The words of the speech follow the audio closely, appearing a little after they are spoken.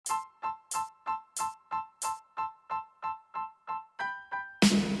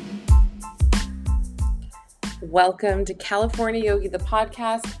Welcome to California Yogi, the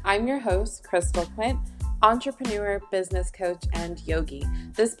podcast. I'm your host, Crystal Quint, entrepreneur, business coach, and yogi.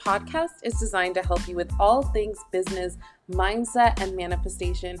 This podcast is designed to help you with all things business, mindset, and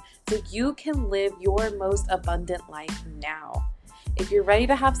manifestation so you can live your most abundant life now. If you're ready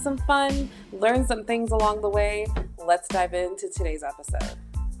to have some fun, learn some things along the way, let's dive into today's episode.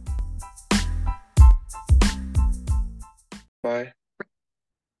 Bye.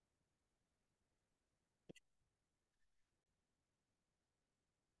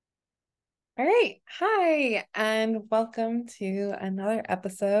 All right. Hi, and welcome to another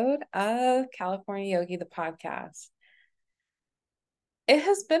episode of California Yogi, the podcast. It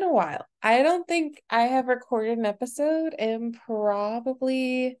has been a while. I don't think I have recorded an episode in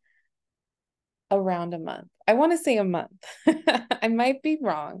probably around a month. I want to say a month. I might be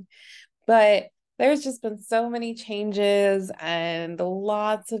wrong, but there's just been so many changes and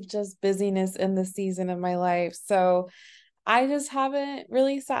lots of just busyness in this season of my life. So I just haven't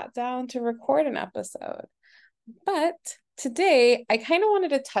really sat down to record an episode. But today, I kind of wanted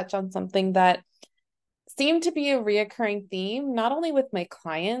to touch on something that seemed to be a reoccurring theme, not only with my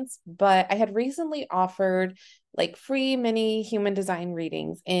clients, but I had recently offered like free mini human design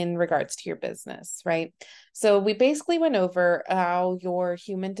readings in regards to your business, right? So we basically went over how your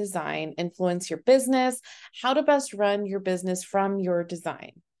human design influence your business, how to best run your business from your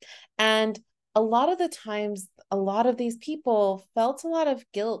design. And a lot of the times, a lot of these people felt a lot of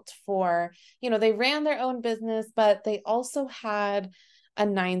guilt for, they ran their own business, but they also had a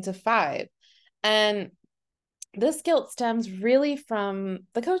 9 to 5. And this guilt stems really from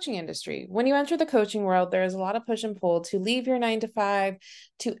the coaching industry. When you enter the coaching world, there's a lot of push and pull to leave your 9 to 5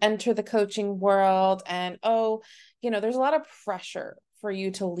 to enter the coaching world. And there's a lot of pressure for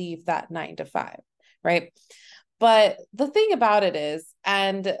you to leave that 9 to 5, right? But the thing about it is,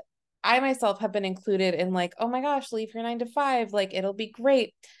 and I myself have been included in like, oh my gosh, leave your 9 to 5, like it'll be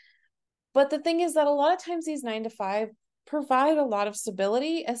great. But the thing is that a lot of times these 9 to 5 provide a lot of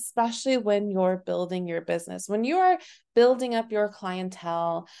stability, especially when you're building your business, when you are building up your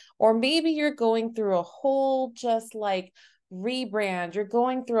clientele, or maybe you're going through a whole just like rebrand, you're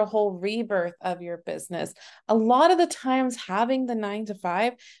going through a whole rebirth of your business. A lot of the times having the 9 to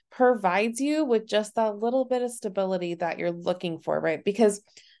 5 provides you with just that little bit of stability that you're looking for, right? Because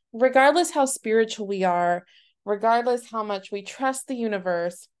regardless how spiritual we are, regardless how much we trust the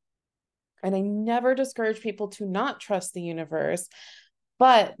universe, and I never discourage people to not trust the universe.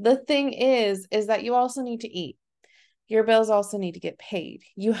 But the thing is that you also need to eat. Your bills also need to get paid.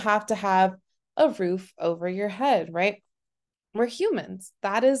 You have to have a roof over your head, right? We're humans.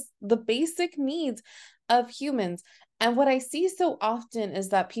 That is the basic needs of humans. And what I see so often is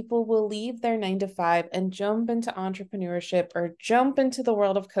that people will leave their 9 to 5 and jump into entrepreneurship or jump into the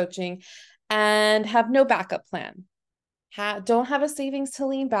world of coaching and have no backup plan. Don't have a savings to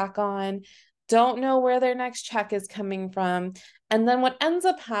lean back on, don't know where their next check is coming from. And then what ends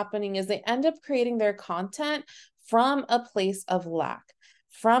up happening is they end up creating their content from a place of lack,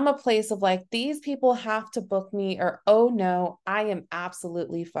 from a place of like, these people have to book me, or oh no, I am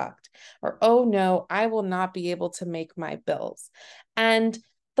absolutely fucked, or oh no, I will not be able to make my bills. And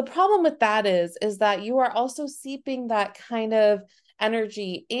the problem with that is that you are also seeping that kind of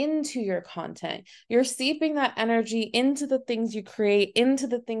energy into your content. You're seeping that energy into the things you create, into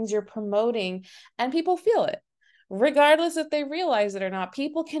the things you're promoting, and people feel it. Regardless if they realize it or not,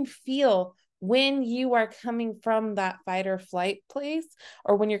 people can feel when you are coming from that fight or flight place,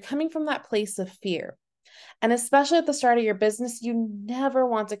 or when you're coming from that place of fear. And especially at the start of your business, you never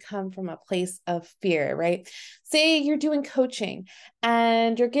want to come from a place of fear, right? Say you're doing coaching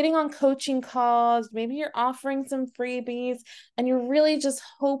and you're getting on coaching calls, maybe you're offering some freebies, and you're really just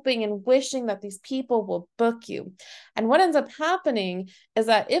hoping and wishing that these people will book you. And what ends up happening is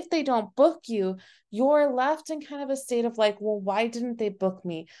that if they don't book you, you're left in kind of a state of like, well, why didn't they book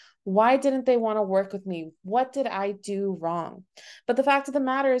me? Why didn't they want to work with me? What did I do wrong? But the fact of the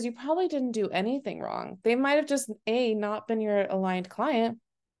matter is, you probably didn't do anything wrong. They might have just A, not been your aligned client,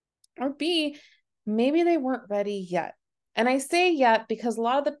 or B, maybe they weren't ready yet. And I say yet because a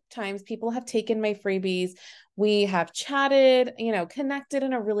lot of the times people have taken my freebies. We have chatted, connected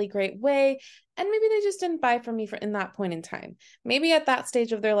in a really great way. And maybe they just didn't buy from me in that point in time. Maybe at that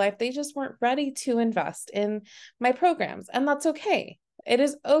stage of their life, they just weren't ready to invest in my programs. And that's okay. It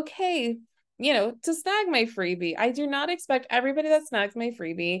is okay, to snag my freebie. I do not expect everybody that snags my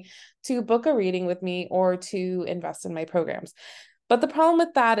freebie to book a reading with me or to invest in my programs. But the problem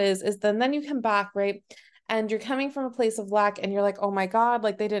with that is then you come back, right? And you're coming from a place of lack and you're like, oh my God,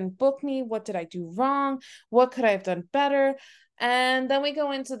 like they didn't book me. What did I do wrong? What could I have done better? And then we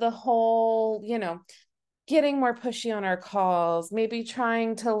go into the whole, getting more pushy on our calls, maybe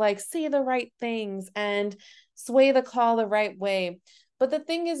trying to like say the right things and sway the call the right way. But the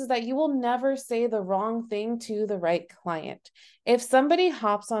thing is that you will never say the wrong thing to the right client. If somebody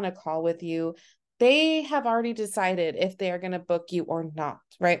hops on a call with you, they have already decided if they are going to book you or not,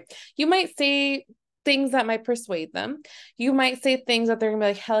 right? You might say things that might persuade them. You might say things that they're going to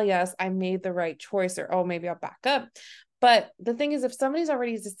be like, hell yes, I made the right choice, or oh, maybe I'll back up. But the thing is, if somebody's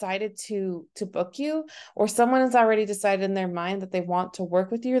already decided to book you, or someone has already decided in their mind that they want to work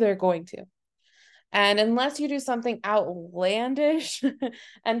with you, they're going to. And unless you do something outlandish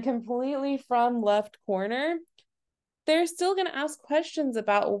and completely from left corner, they're still going to ask questions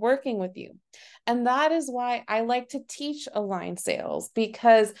about working with you. And that is why I like to teach aligned sales,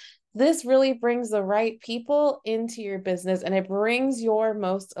 because this really brings the right people into your business and it brings your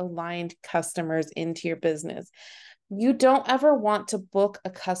most aligned customers into your business. You don't ever want to book a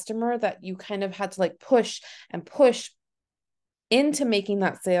customer that you kind of had to like push and push into making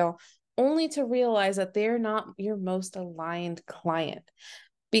that sale, only to realize that they're not your most aligned client.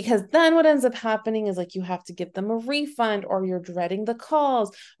 Because then what ends up happening is like you have to give them a refund, or you're dreading the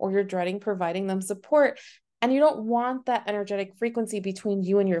calls, or you're dreading providing them support. And you don't want that energetic frequency between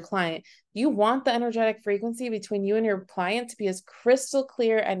you and your client. You want the energetic frequency between you and your client to be as crystal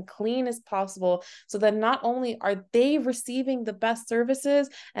clear and clean as possible, so that not only are they receiving the best services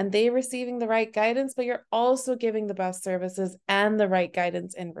and they receiving the right guidance, but you're also giving the best services and the right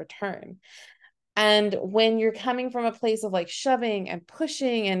guidance in return. And when you're coming from a place of like shoving and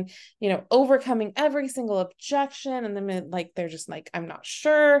pushing and, overcoming every single objection, and then like they're just like, I'm not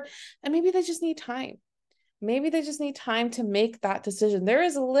sure. And maybe they just need time. Maybe they just need time to make that decision. There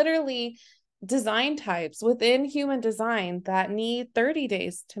is literally design types within human design that need 30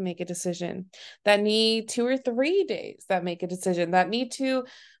 days to make a decision, that need 2 or 3 days that make a decision, that need to,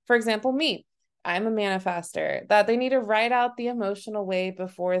 for example, me. I'm a manifester, that they need to write out the emotional way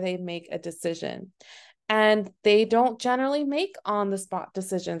before they make a decision. And they don't generally make on the spot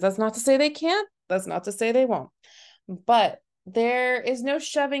decisions. That's not to say they can't, that's not to say they won't. But there is no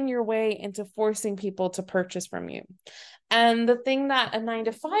shoving your way into forcing people to purchase from you. And the thing that a 9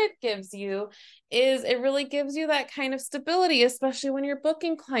 to 5 gives you is it really gives you that kind of stability, especially when you're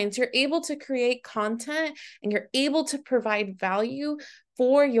booking clients. You're able to create content and you're able to provide value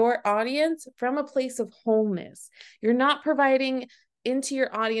for your audience from a place of wholeness. You're not providing into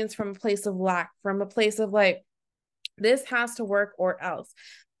your audience from a place of lack, from a place of like, this has to work or else.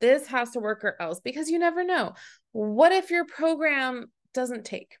 This has to work or else, because you never know. What if your program doesn't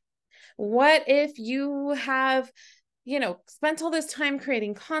take? What if you have, spent all this time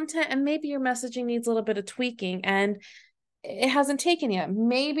creating content and maybe your messaging needs a little bit of tweaking and it hasn't taken yet?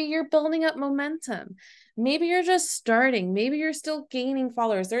 Maybe you're building up momentum. Maybe you're just starting. Maybe you're still gaining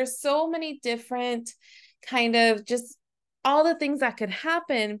followers. There's so many different kind of just all the things that could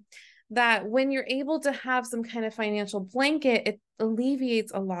happen, that when you're able to have some kind of financial blanket, it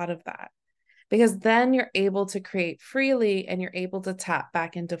alleviates a lot of that, because then you're able to create freely and you're able to tap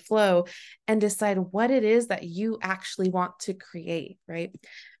back into flow and decide what it is that you actually want to create, right?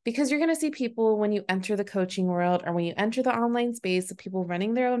 Because you're going to see people when you enter the coaching world or when you enter the online space of people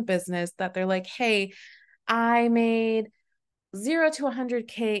running their own business, that they're like, hey, I made 0 to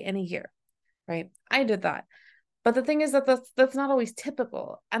 100K in a year, right? I did that. But the thing is that that's not always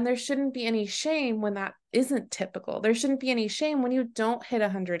typical. And there shouldn't be any shame when that isn't typical. There shouldn't be any shame when you don't hit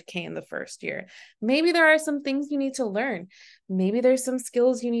 100K in the first year. Maybe there are some things you need to learn. Maybe there's some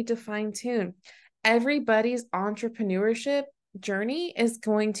skills you need to fine tune. Everybody's entrepreneurship journey is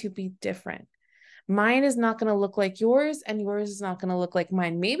going to be different. Mine is not going to look like yours, and yours is not going to look like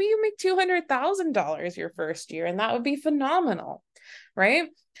mine. Maybe you make $200,000 your first year, and that would be phenomenal, right?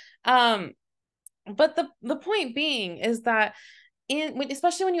 But the point being is that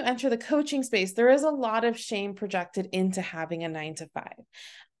especially when you enter the coaching space, there is a lot of shame projected into having a 9 to 5.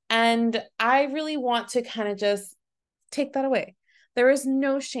 And I really want to kind of just take that away. There is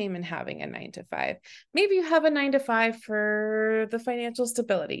no shame in having a 9 to 5. Maybe you have a 9 to 5 for the financial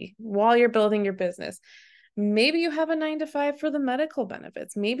stability while you're building your business. Maybe you have a 9 to 5 for the medical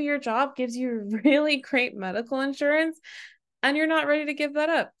benefits. Maybe your job gives you really great medical insurance and you're not ready to give that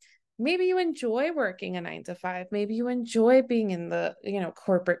up. Maybe you enjoy working a 9 to 5. Maybe you enjoy being in the,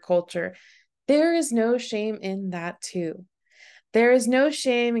 corporate culture. There is no shame in that too. There is no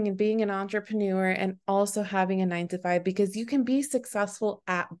shame in being an entrepreneur and also having a 9 to 5, because you can be successful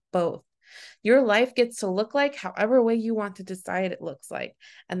at both. Your life gets to look like however way you want to decide it looks like.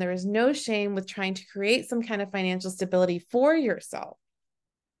 And there is no shame with trying to create some kind of financial stability for yourself.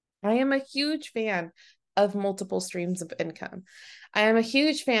 I am a huge fan of multiple streams of income. I am a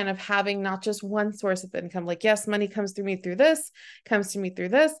huge fan of having not just one source of income. Like, yes, money comes through me through this, comes to me through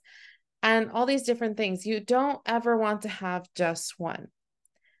this, and all these different things. You don't ever want to have just one.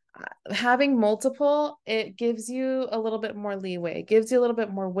 Having multiple, it gives you a little bit more leeway, it gives you a little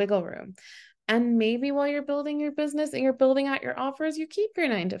bit more wiggle room. And maybe while you're building your business and you're building out your offers, you keep your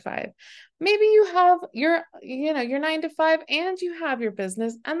 9 to 5. Maybe you have your 9 to 5 and you have your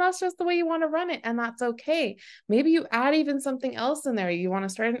business, and that's just the way you want to run it. And that's okay. Maybe you add even something else in there. You want to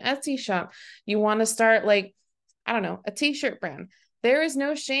start an Etsy shop. You want to start, like, I don't know, a t-shirt brand. There is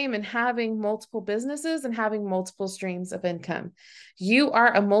no shame in having multiple businesses and having multiple streams of income. You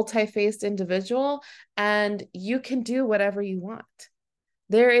are a multi-faced individual and you can do whatever you want.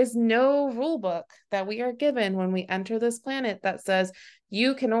 There is no rule book that we are given when we enter this planet that says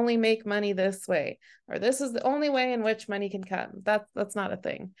you can only make money this way, or this is the only way in which money can come. That's not a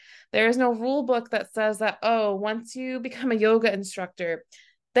thing. There is no rule book that says that, oh, once you become a yoga instructor,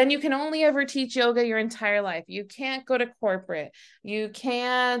 then you can only ever teach yoga your entire life. You can't go to corporate. You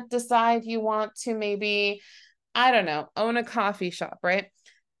can't decide you want to maybe, I don't know, own a coffee shop, right?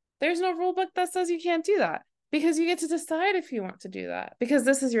 There's no rule book that says you can't do that, because you get to decide if you want to do that, because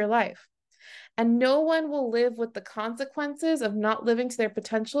this is your life. And no one will live with the consequences of not living to their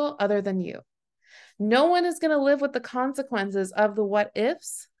potential other than you. No one is going to live with the consequences of the what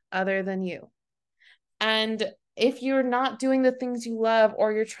ifs other than you. And if you're not doing the things you love,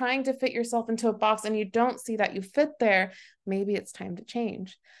 or you're trying to fit yourself into a box and you don't see that you fit there, maybe it's time to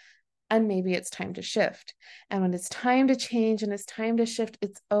change. And maybe it's time to shift. And when it's time to change and it's time to shift,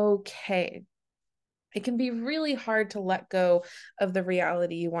 it's okay. It can be really hard to let go of the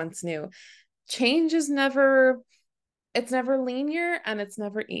reality you once knew. Change is never linear, and it's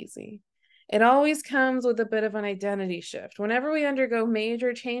never easy. It always comes with a bit of an identity shift. Whenever we undergo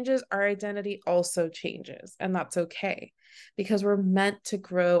major changes, our identity also changes, and that's okay, because we're meant to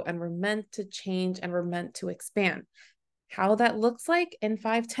grow and we're meant to change and we're meant to expand. How that looks like in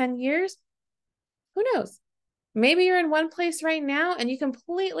 5-10 years, who knows? Maybe you're in one place right now and you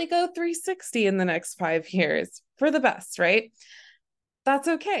completely go 360 in the next 5 years for the best, right? That's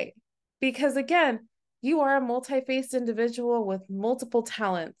okay. Because again, you are a multi-faced individual with multiple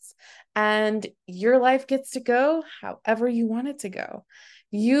talents, and your life gets to go however you want it to go.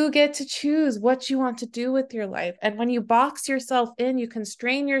 You get to choose what you want to do with your life. And when you box yourself in, you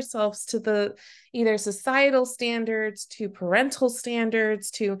constrain yourselves to the either societal standards, to parental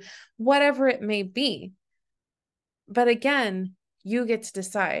standards, to whatever it may be. But again, you get to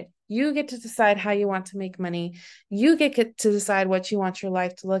decide. You get to decide how you want to make money. You get to decide what you want your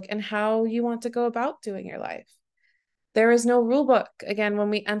life to look and how you want to go about doing your life. There is no rule book, again, when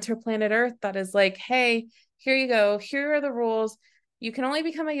we enter planet Earth that is like, hey, here you go. Here are the rules. You can only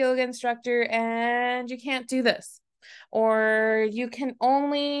become a yoga instructor and you can't do this. Or you can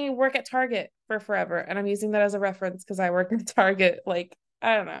only work at Target for forever. And I'm using that as a reference because I worked at Target, like,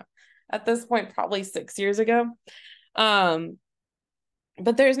 I don't know, at this point, probably 6 years ago.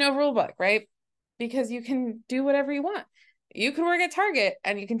 But there's no rule book, right? Because you can do whatever you want. You can work at Target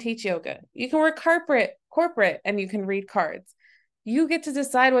and you can teach yoga. You can work corporate and you can read cards. You get to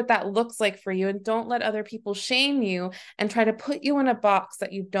decide what that looks like for you, and don't let other people shame you and try to put you in a box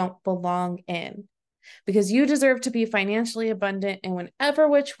that you don't belong in, because you deserve to be financially abundant in whatever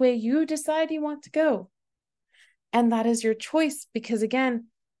which way you decide you want to go. And that is your choice, because again,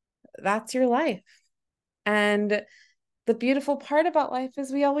 that's your life. And the beautiful part about life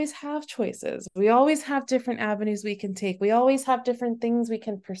is we always have choices. We always have different avenues we can take. We always have different things we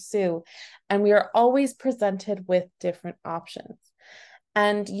can pursue. And we are always presented with different options.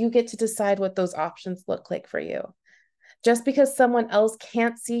 And you get to decide what those options look like for you. Just because someone else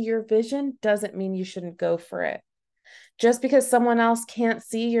can't see your vision doesn't mean you shouldn't go for it. Just because someone else can't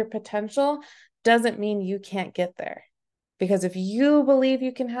see your potential doesn't mean you can't get there. Because if you believe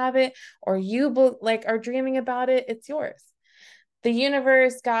you can have it, or you are dreaming about it, it's yours. The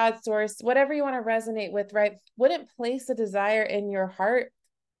universe, God, source, whatever you want to resonate with, right, wouldn't place a desire in your heart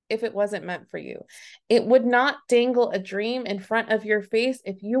if it wasn't meant for you. It would not dangle a dream in front of your face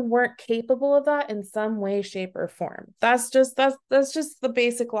if you weren't capable of that in some way, shape, or form. That's just the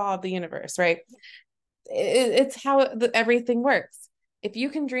basic law of the universe, right? It's how everything works. If you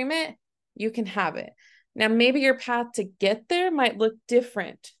can dream it, you can have it. Now, maybe your path to get there might look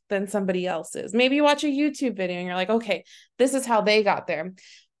different than somebody else's. Maybe you watch a YouTube video and you're like, okay, this is how they got there.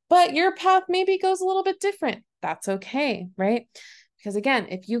 But your path maybe goes a little bit different. That's okay, right? Because again,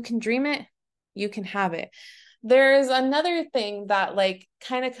 if you can dream it, you can have it. There's another thing that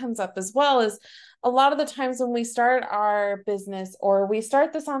kind of comes up as well, is a lot of the times when we start our business or we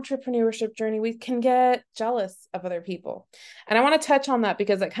start this entrepreneurship journey, we can get jealous of other people. And I want to touch on that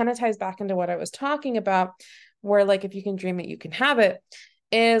because it kind of ties back into what I was talking about, where like, if you can dream it, you can have it,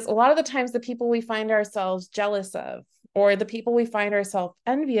 is a lot of the times the people we find ourselves jealous of or the people we find ourselves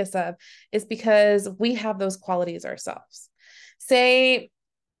envious of is because we have those qualities ourselves. Say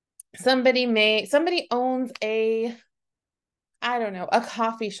somebody owns I don't know, a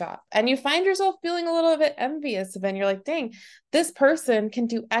coffee shop, and you find yourself feeling a little bit envious of it. And you're like, dang, this person can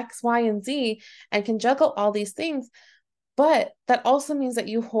do X, Y, and Z and can juggle all these things. But that also means that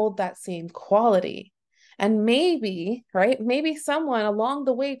you hold that same quality. And maybe, right? Maybe someone along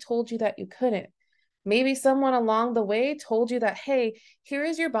the way told you that you couldn't. Maybe someone along the way told you that, hey, here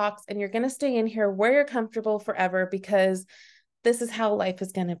is your box and you're going to stay in here where you're comfortable forever because this is how life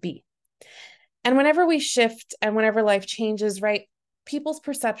is going to be. And whenever we shift and whenever life changes, right, people's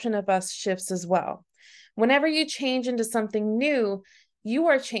perception of us shifts as well. Whenever you change into something new, you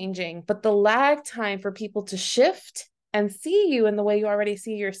are changing, but the lag time for people to shift and see you in the way you already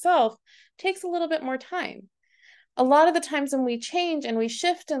see yourself takes a little bit more time. A lot of the times when we change and we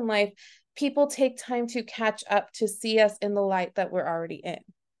shift in life, people take time to catch up to see us in the light that we're already in.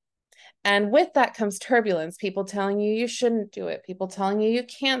 And with that comes turbulence, people telling you you shouldn't do it, people telling you you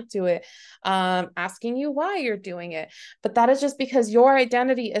can't do it, asking you why you're doing it. But that is just because your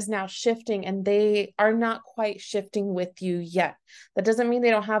identity is now shifting and they are not quite shifting with you yet. That doesn't mean they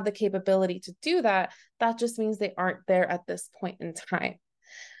don't have the capability to do that. That just means they aren't there at this point in time.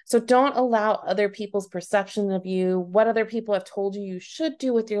 So don't allow other people's perception of you, what other people have told you you should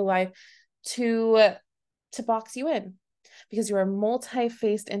do with your life to box you in, because you're a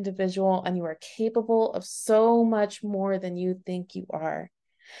multi-faced individual and you are capable of so much more than you think you are.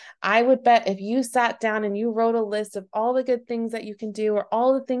 I would bet if you sat down and you wrote a list of all the good things that you can do or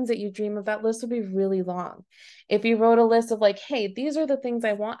all the things that you dream of, that list would be really long. If you wrote a list of like, hey, these are the things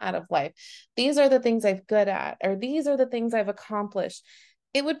I want out of life, these are the things I'm good at, or these are the things I've accomplished,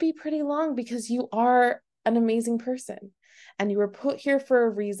 it would be pretty long because you are an amazing person. And you were put here for a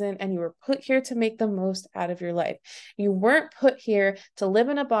reason, and you were put here to make the most out of your life. You weren't put here to live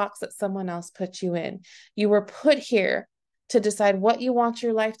in a box that someone else put you in. You were put here to decide what you want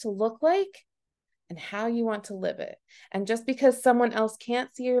your life to look like and how you want to live it. And just because someone else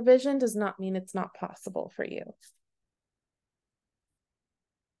can't see your vision does not mean it's not possible for you.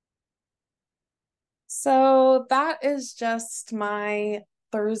 So that is just my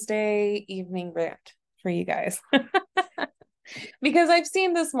Thursday evening rant for you guys. Because I've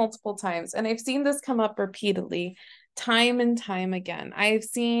seen this multiple times and I've seen this come up repeatedly, time and time again.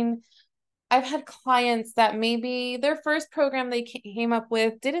 I've had clients that maybe their first program they came up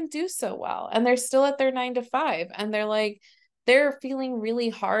with didn't do so well, and they're still at their 9 to 5, and they're feeling really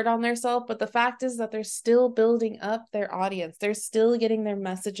hard on themselves. But the fact is that they're still building up their audience. They're still getting their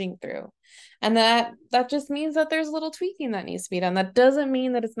messaging through. And that just means that there's a little tweaking that needs to be done. That doesn't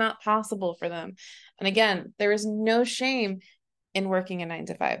mean that it's not possible for them. And again, there is no shame in working a 9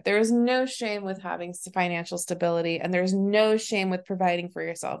 to 5. There is no shame with having financial stability, and there's no shame with providing for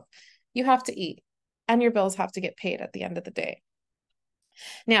yourself. You have to eat, and your bills have to get paid at the end of the day.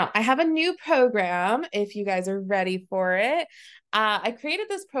 Now, I have a new program if you guys are ready for it. I created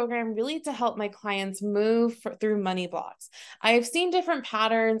this program really to help my clients move through money blocks. I have seen different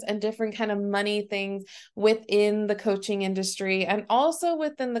patterns and different kind of money things within the coaching industry and also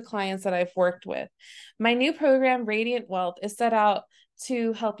within the clients that I've worked with. My new program, Radiant Wealth, is set out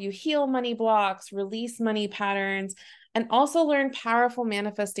to help you heal money blocks, release money patterns, and also learn powerful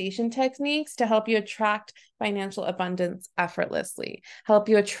manifestation techniques to help you attract financial abundance effortlessly, help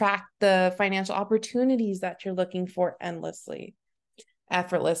you attract the financial opportunities that you're looking for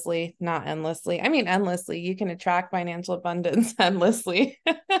effortlessly, not endlessly. I mean, endlessly. You can attract financial abundance endlessly.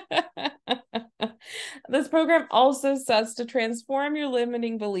 This program also sets to transform your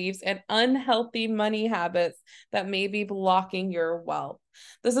limiting beliefs and unhealthy money habits that may be blocking your wealth.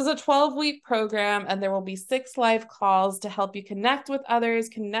 This is a 12-week program, and there will be 6 live calls to help you connect with others,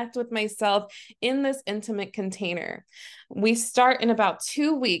 connect with myself in this intimate container. We start in about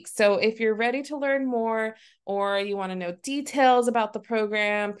 2 weeks. So if you're ready to learn more, or you want to know details about the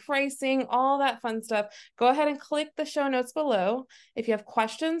program, pricing, all that fun stuff, go ahead and click the show notes below. If you have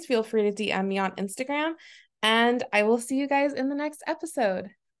questions, feel free to DM me on Instagram, and I will see you guys in the next episode.